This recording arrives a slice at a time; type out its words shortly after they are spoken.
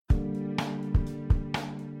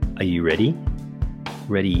Are you ready?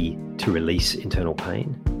 Ready to release internal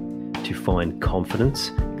pain? To find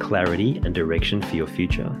confidence, clarity, and direction for your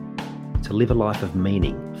future? To live a life of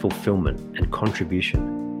meaning, fulfillment, and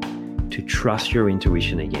contribution? To trust your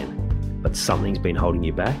intuition again, but something's been holding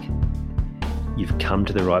you back? You've come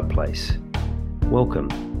to the right place.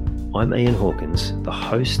 Welcome. I'm Ian Hawkins, the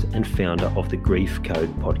host and founder of the Grief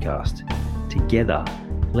Code podcast. Together,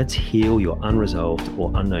 let's heal your unresolved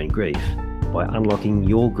or unknown grief by unlocking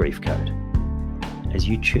your grief code. As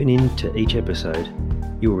you tune in to each episode,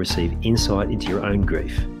 you will receive insight into your own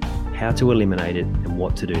grief, how to eliminate it, and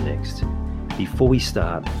what to do next. Before we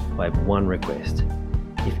start, I have one request.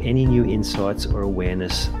 If any new insights or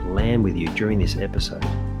awareness land with you during this episode,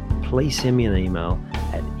 please send me an email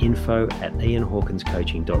at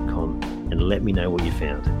info@ianhawkinscoaching.com and let me know what you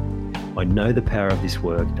found. I know the power of this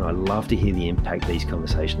work and I love to hear the impact these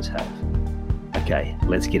conversations have. Okay,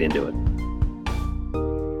 let's get into it.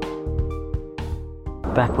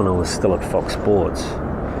 Back when I was still at Fox Sports,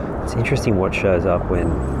 it's interesting what shows up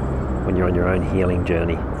when you're on your own healing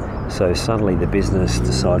journey. So suddenly the business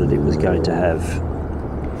decided it was going to have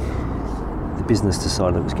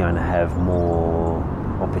more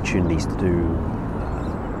opportunities to do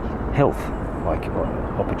health, like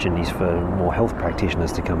opportunities for more health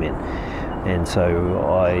practitioners to come in. And so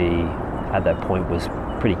I, at that point, was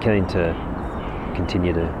pretty keen to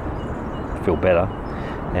continue to feel better.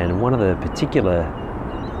 And one of the particular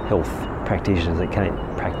health practitioners that came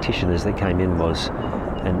in was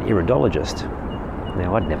an iridologist.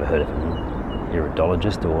 Now, I'd never heard of an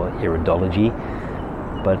iridologist or iridology,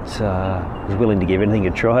 but was willing to give anything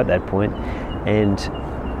a try at that point. And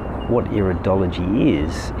what iridology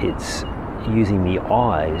is, it's using the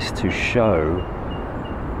eyes to show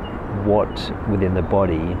what within the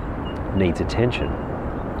body needs attention.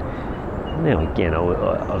 Now, again,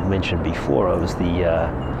 I've mentioned before, I was the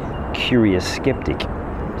curious skeptic.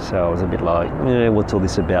 So I was a bit like, what's all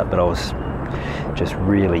this about? But I was just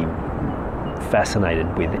really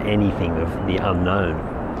fascinated with anything of the unknown.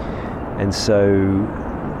 And so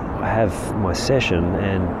I have my session,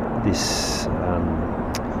 and this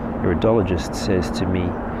iridologist says to me,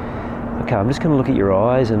 okay, I'm just going to look at your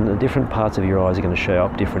eyes, and the different parts of your eyes are going to show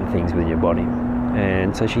up different things within your body.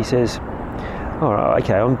 And so she says, all right,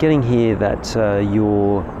 okay, I'm getting here that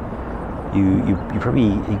you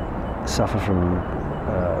probably suffer from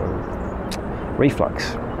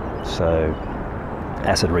reflux, so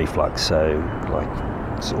acid reflux, so like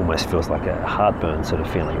it almost feels like a heartburn sort of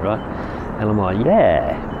feeling, right? And I'm like,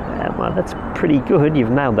 well, that's pretty good, you've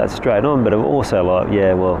nailed that straight on. But I'm also like,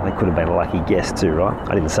 yeah, well, they could have been a lucky guess too, right?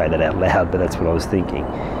 I didn't say that out loud, but that's what I was thinking.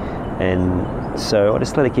 And so I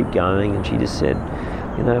just let her keep going, and she just said,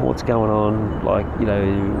 what's going on, like,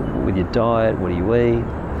 with your diet, what do you eat?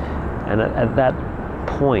 And at that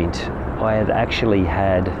point, I had actually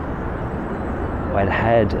had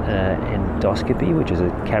endoscopy, which is a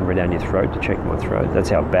camera down your throat to check my throat. That's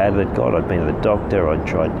how bad it got. I'd been to the doctor, I'd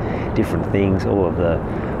tried different things, all of the,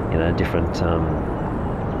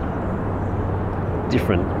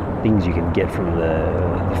 different things you can get from the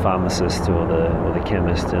pharmacist or the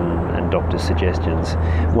chemist and doctor's suggestions.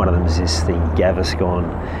 One of them is this thing, Gaviscon,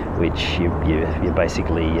 which you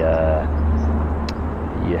basically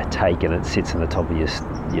you take, and it sits on the top of your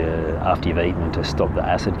after you've eaten to stop the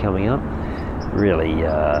acid coming up. Really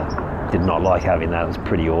did not like having that. It was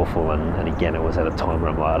pretty awful, and again, it was at a time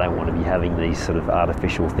where I'm like, I don't want to be having these sort of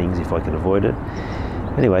artificial things if I can avoid it.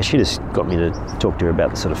 Anyway, she just got me to talk to her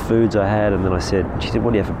about the sort of foods I had, and then she said,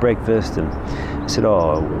 what do you have for breakfast? And I said,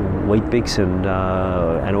 Wheat Bix and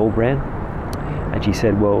all bran. And she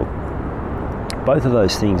said, well, both of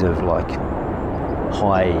those things are like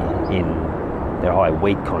they're high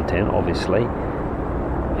wheat content, obviously.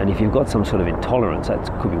 And if you've got some sort of intolerance, that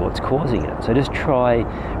could be what's causing it. So just try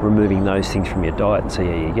removing those things from your diet and see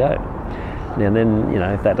how you go. Now then,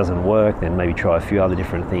 if that doesn't work, then maybe try a few other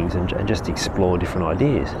different things and just explore different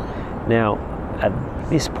ideas. Now, at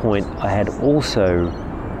this point, I had also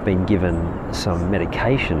been given some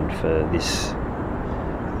medication for this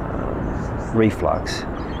reflux,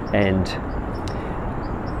 and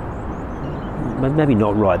maybe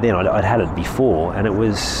not right then. I'd had it before, and I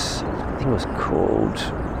think it was called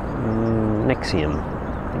Nexium. I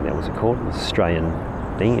think that was it called. It's an Australian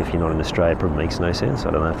thing. If you're not in Australia, it probably makes no sense.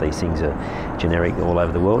 I don't know if these things are generic all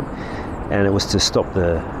over the world. And it was to stop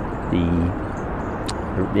the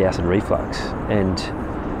acid reflux. And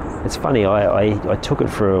it's funny, I took it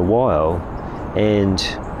for a while, and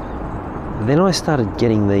then I started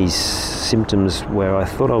getting these symptoms where I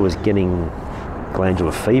thought I was getting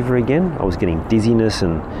glandular fever again. I was getting dizziness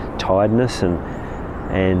and tiredness, and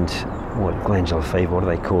what, glandular fever, what do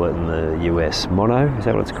they call it in the US? Mono, is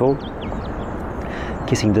that what it's called?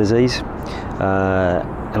 Kissing disease.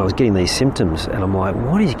 And I was getting these symptoms, and I'm like,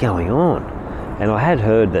 what is going on? And I had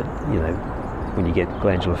heard that, you know, when you get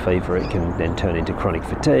glandular fever, it can then turn into chronic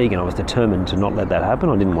fatigue, and I was determined to not let that happen.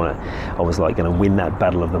 I didn't want to, I was like going to win that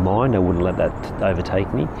battle of the mind. I wouldn't let that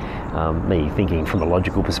overtake me. Me thinking from a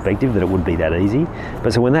logical perspective that it would be that easy.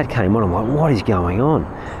 But so when that came on, I'm like, what is going on?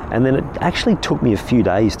 And then it actually took me a few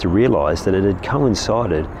days to realise that it had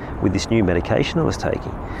coincided with this new medication I was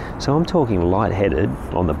taking. So I'm talking lightheaded,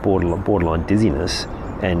 on the borderline dizziness,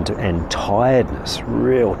 and tiredness,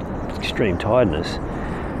 real extreme tiredness.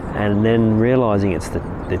 And then realising it's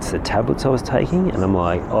the tablets I was taking, and I'm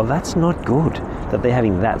like, oh, that's not good that they're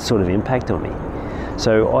having that sort of impact on me.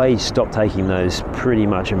 So I stopped taking those pretty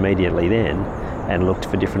much immediately then, and looked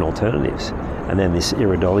for different alternatives. And then this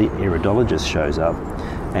iridologist shows up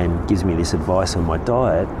and gives me this advice on my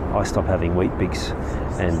diet. I stop having wheat bix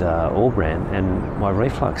and all bran, and my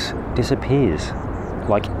reflux disappears,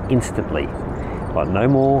 like instantly. Like no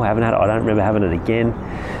more. I don't remember having it again.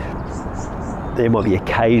 There might be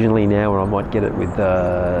occasionally now where I might get it with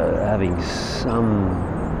having some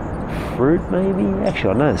fruit, maybe.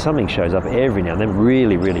 Actually, I know something shows up every now and then,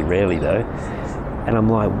 really, really rarely though. And I'm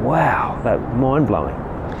like, wow, that mind-blowing.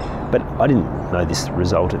 But I didn't know this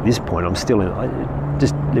result at this point. I'm still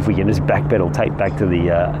if we can just backpedal, take back to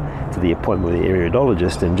the appointment with the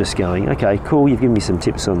iridologist, and just going, okay, cool. You've given me some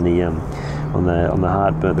tips on the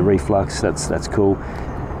heartburn, the reflux. That's cool.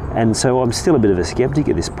 And so I'm still a bit of a skeptic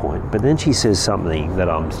at this point. But then she says something that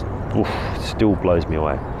still blows me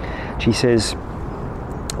away. She says,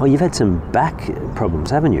 oh, you've had some back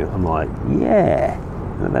problems, haven't you? I'm like, yeah.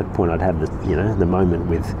 And at that point, I'd had the moment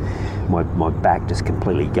with my back just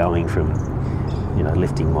completely going from,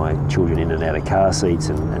 lifting my children in and out of car seats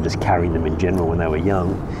and just carrying them in general when they were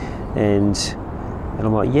young. And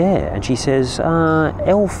I'm like, yeah. And she says,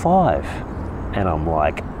 L5. And I'm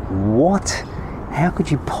like, what? How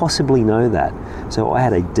could you possibly know that? So I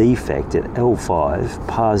had a defect at L5,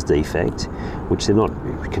 pars defect, which they're not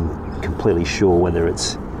completely sure whether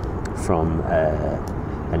it's from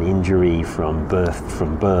an injury from birth,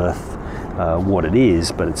 what it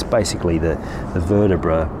is, but it's basically the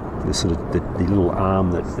vertebra, the sort of the little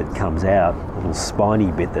arm that comes out, a little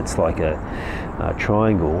spiny bit that's like a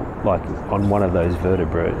triangle, like on one of those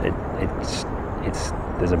vertebrae,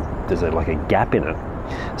 there's like a gap in it.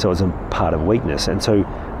 So it's a part of weakness. And so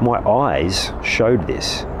my eyes showed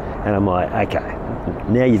this, and I'm like, okay,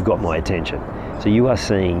 now you've got my attention. So you are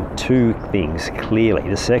seeing two things clearly.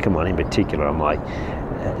 The second one in particular, I'm like,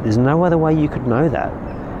 there's no other way you could know that.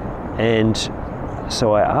 And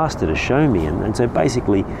so I asked her to show me, and so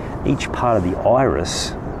basically each part of the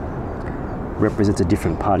iris represents a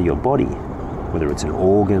different part of your body, whether it's an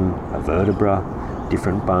organ, a vertebra,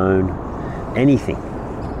 different bone, anything.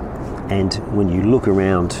 And when you look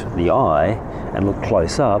around the eye and look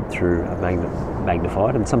close up through a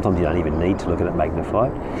magnified, and sometimes you don't even need to look at it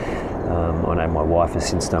magnified. I know my wife has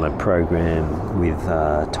since done a program with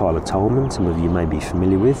Tyler Tolman, some of you may be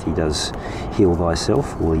familiar with. He does Heal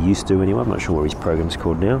Thyself, or he used to anyway, I'm not sure what his program's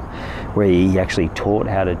called now, where he actually taught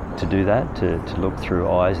how to do that, to look through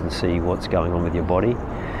eyes and see what's going on with your body.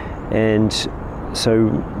 And so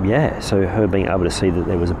her being able to see that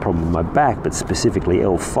there was a problem with my back, but specifically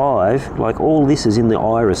L5, like all this is in the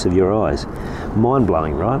iris of your eyes.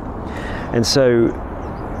 Mind-blowing, right? And so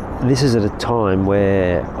this is at a time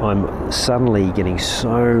where I'm suddenly getting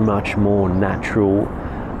so much more natural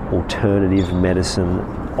alternative medicine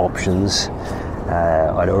options.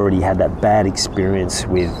 I'd already had that bad experience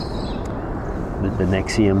with the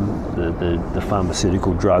Nexium, the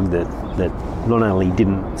pharmaceutical drug that not only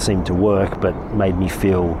didn't seem to work, but made me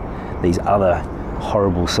feel these other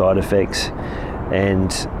horrible side effects.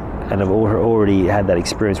 And I've already had that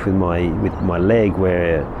experience with my leg,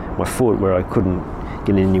 where my foot, where I couldn't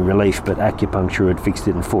get any relief, but acupuncture had fixed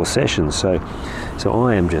it in 4 sessions. So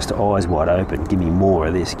I am just eyes wide open. Give me more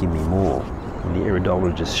of this. Give me more. And the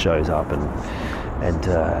iridologist shows up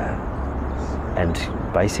and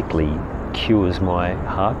basically cures my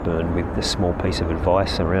heartburn with a small piece of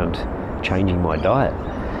advice around changing my diet.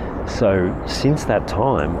 So since that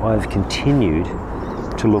time, I've continued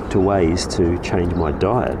to look to ways to change my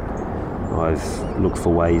diet. I've looked for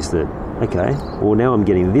ways that, okay, well now I'm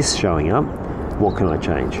getting this showing up, what can I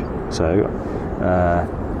change? So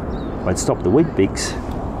I'd stop the wheat bix.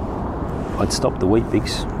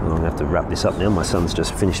 I'm going to have to wrap this up now. My son's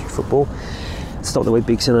just finished football. stop the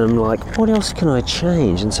Weet-Bix and I'm like, what else can I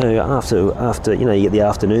change? And so after you get the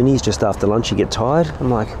afternoonies, just after lunch you get tired. I'm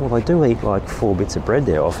like, well, I do eat like 4 bits of bread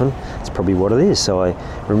there often. It's probably what it is. So I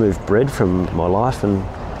removed bread from my life and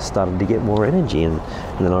started to get more energy, and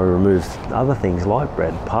then I removed other things like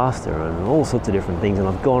bread, pasta, and all sorts of different things. And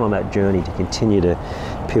I've gone on that journey to continue to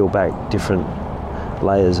peel back different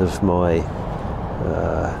layers of my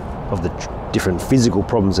different physical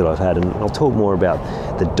problems that I've had, and I'll talk more about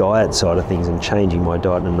the diet side of things and changing my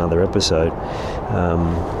diet in another episode.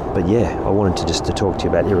 But yeah, I wanted to talk to you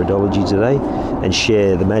about iridology today and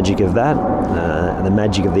share the magic of that and the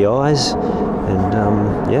magic of the eyes, and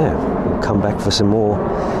we'll come back for some more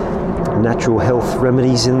natural health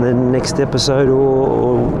remedies in the next episode,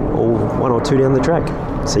 or 1 or 2 down the track.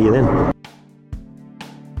 See you then.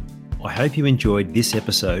 I hope you enjoyed this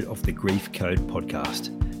episode of the Grief Code podcast.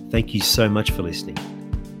 Thank you so much for listening.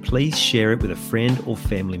 Please share it with a friend or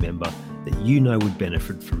family member that you know would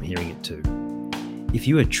benefit from hearing it too. If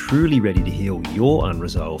you are truly ready to heal your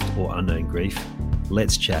unresolved or unknown grief,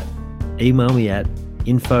 let's chat. Email me at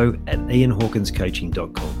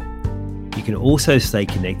info@ianhawkinscoaching.com. You can also stay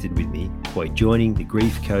connected with me by joining the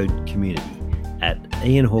Grief Code community at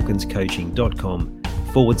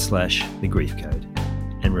ianhawkinscoaching.com/the Grief Code.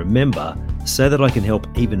 And remember, so that I can help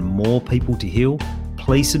even more people to heal,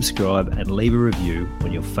 please subscribe and leave a review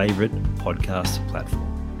on your favorite podcast platform.